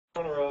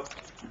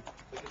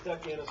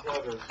Kentucky and the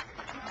Sluggers.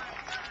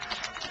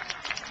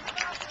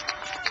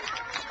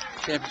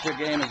 Championship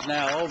game is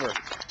now over.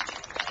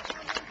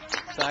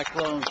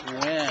 Cyclones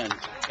win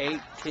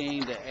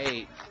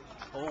 18-8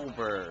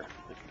 over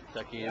the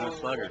Kentucky and the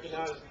Sluggers.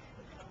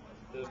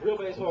 The Real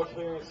Baseball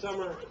Experience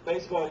Summer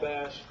Baseball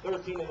Bash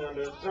 13 and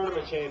under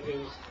tournament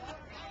champions,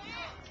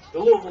 the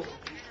Louisville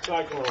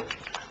Cyclones.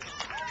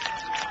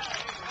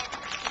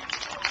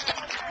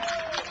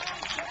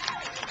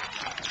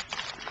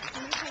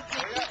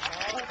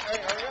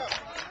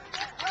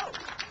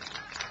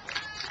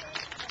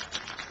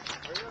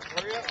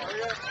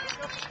 Hurry up.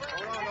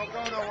 Hold on, don't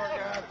go nowhere,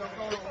 guys. Don't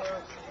go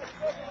nowhere.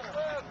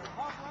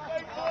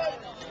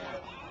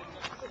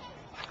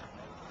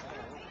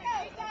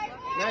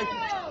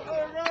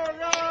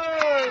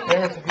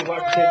 Parents, if you'd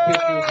like to take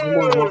pictures, you're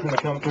more than welcome to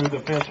come through the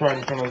fence right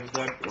in front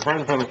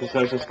of the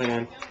concession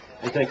stand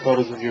and take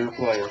photos of your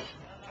players.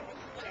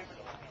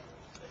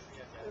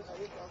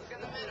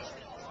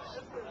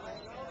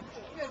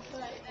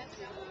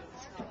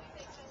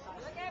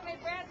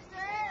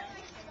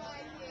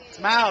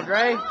 Smile,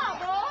 Dre.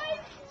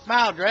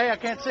 Smile, Dre. I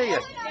can't see you.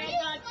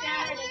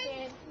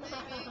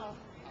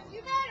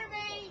 You better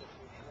be.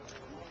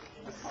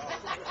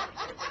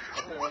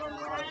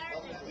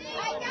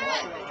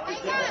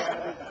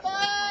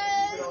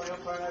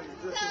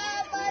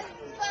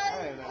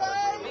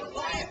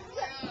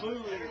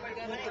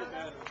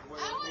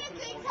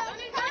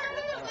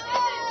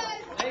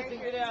 Nathan,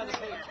 get out of the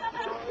picture.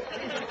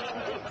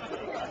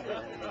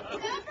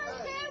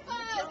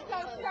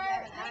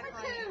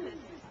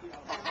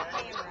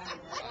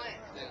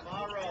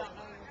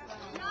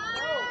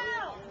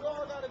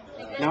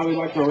 Now we'd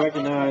like to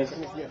recognize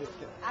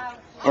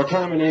our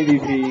tournament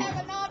MVP.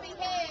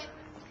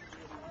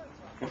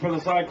 And for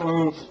the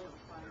Cyclones,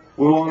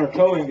 we will honor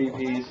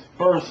co-MVPs.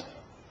 First,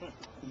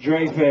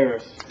 Dre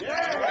Ferris.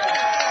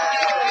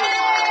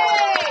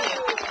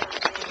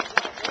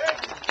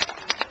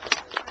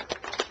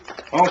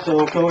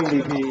 Also,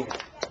 co-MVP,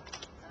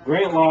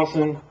 Grant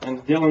Lawson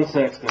and Dylan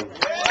Sexton.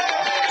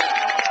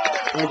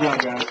 Good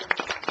job, guys.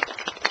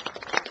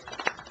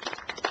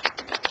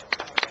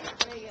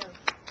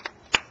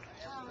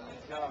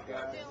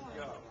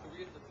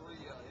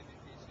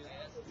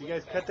 You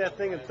guys cut that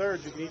thing in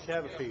thirds, you can each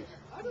have a piece.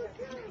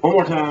 One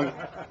more time.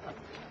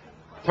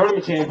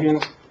 Tournament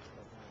champions,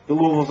 the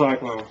Louisville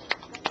Cyclones.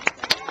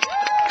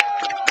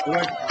 We'd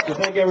like to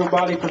thank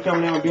everybody for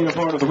coming out and being a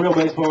part of the Real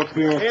Baseball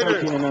Experience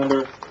 13 and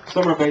under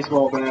Summer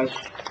Baseball Bash.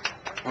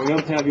 And we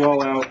hope to have you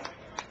all out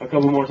a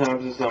couple more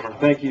times this summer.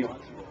 Thank you.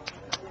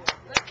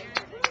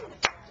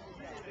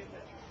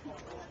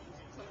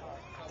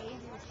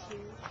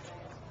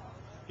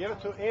 Give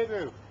it to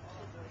Andrew.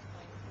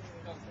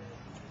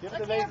 Give it to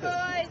Look here, Nathan.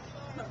 boys.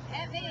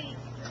 At me.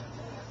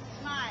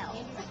 Smile.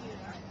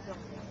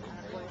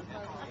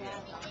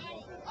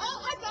 Oh,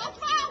 I saw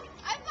one.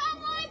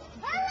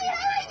 Hurry.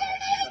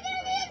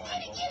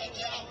 Get it.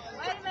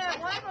 Wait a minute.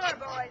 One more,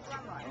 boys.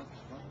 One more.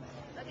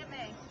 Look at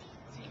me.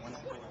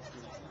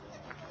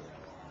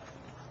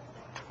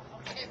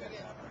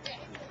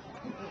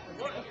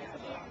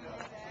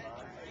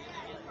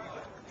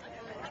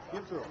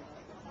 Give it to him.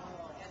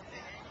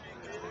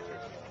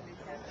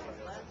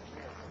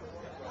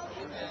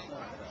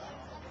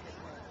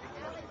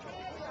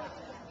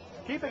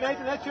 Keep it,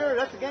 Nathan. That's yours.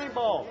 That's the game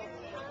ball.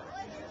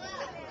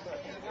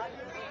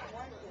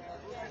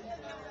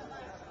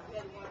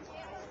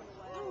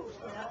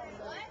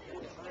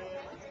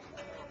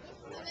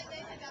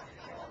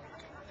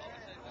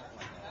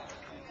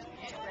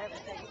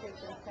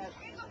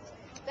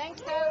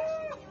 Thanks,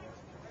 Coach.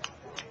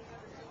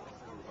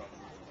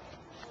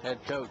 Head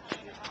coach,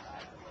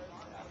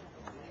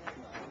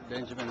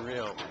 Benjamin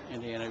Real,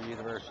 Indiana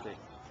University.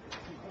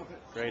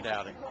 Great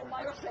outing.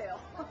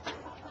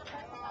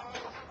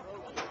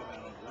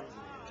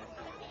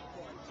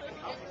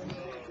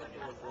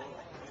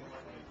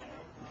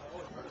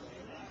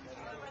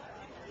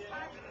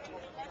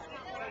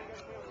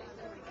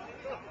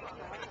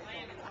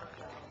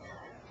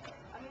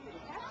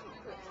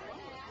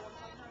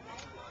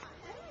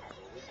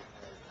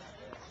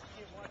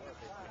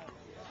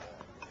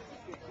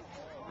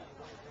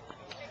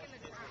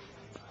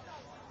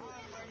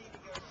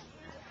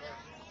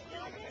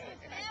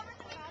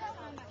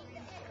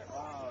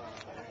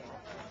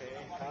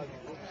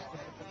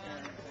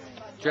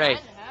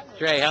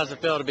 Dre, how's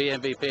it feel to be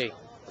MVP?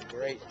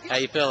 Great. How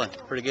you feeling?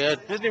 Pretty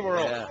good? Disney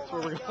World. Yeah. That's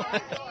where we're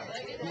going.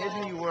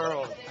 Disney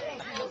World.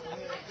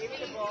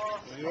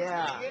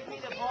 Yeah.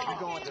 We're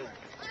going to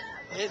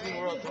Disney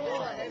World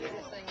tomorrow.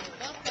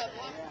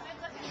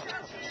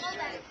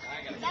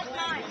 That's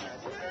mine.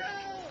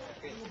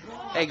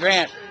 Hey,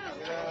 Grant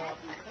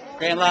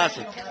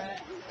Lawson,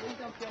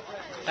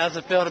 how's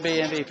it feel to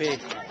be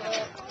MVP?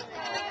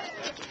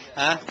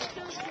 Huh?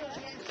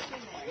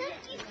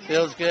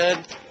 Feels good?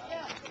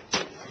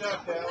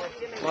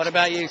 What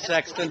about you,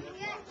 Sexton?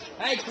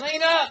 Hey,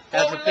 clean up.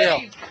 How's it feel?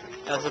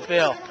 How's it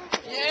feel?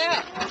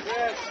 Yeah.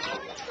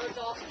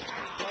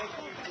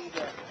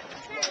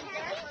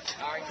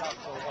 I already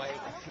talked to a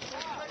wife.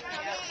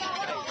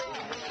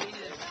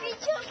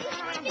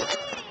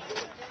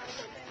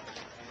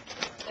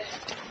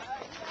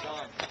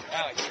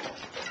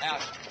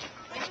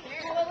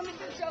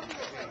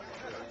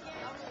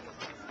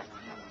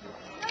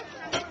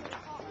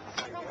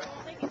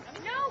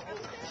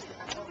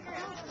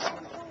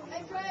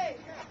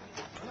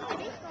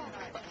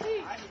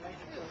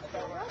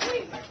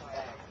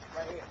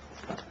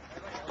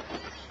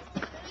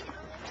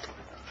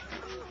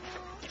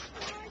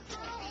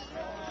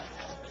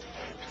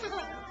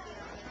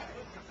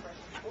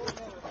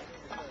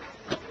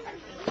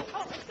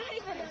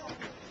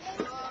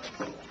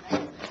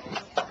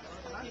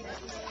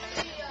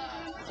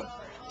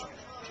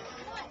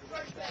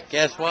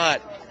 Guess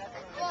what?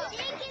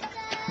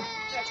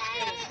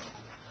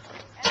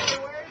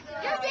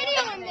 You're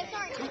videoing this,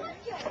 aren't you?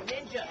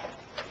 Ninja.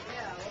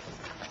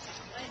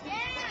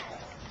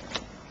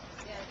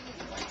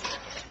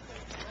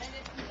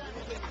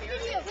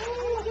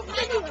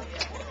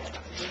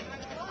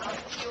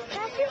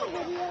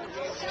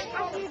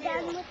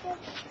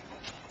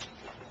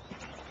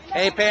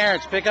 Hey,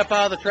 parents, pick up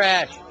all the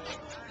trash.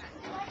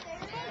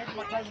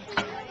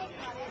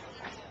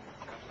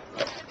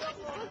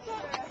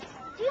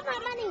 Do you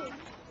want money?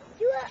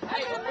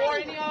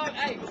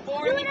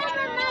 Before anybody on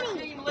our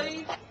team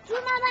leaves, Do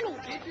you want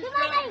money? get Do your you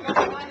want money? stuff and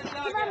go find the Do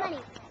you dugout. want money?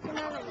 Do you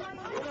want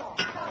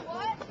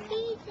money?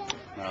 Pizza.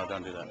 No,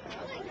 don't do that.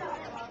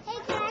 Hey,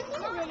 can I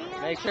see the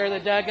video? Make sure the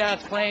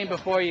dugout's clean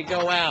before you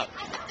go out.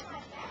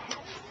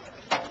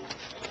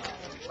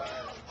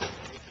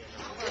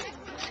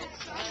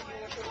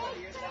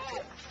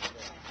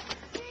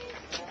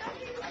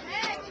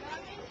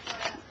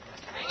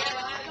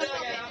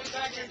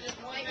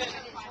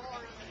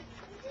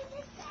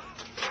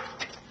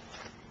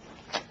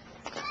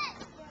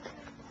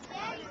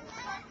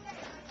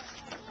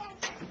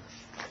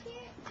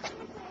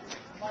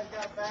 Somebody's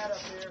got a bat up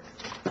here.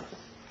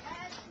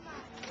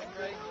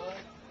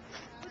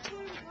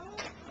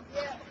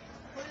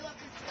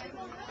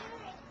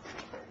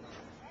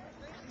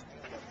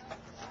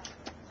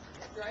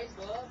 Straight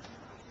glove.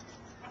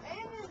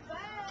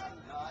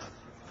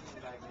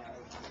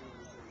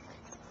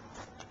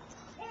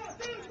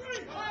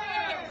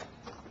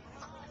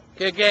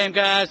 Good game,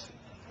 guys.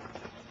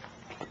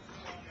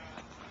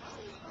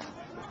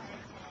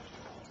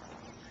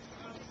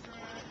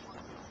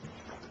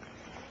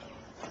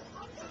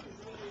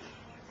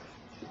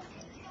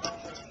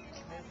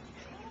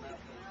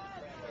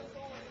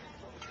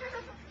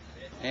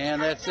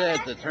 And that's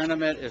it. The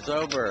tournament is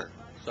over.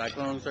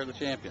 Cyclones are the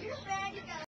champions.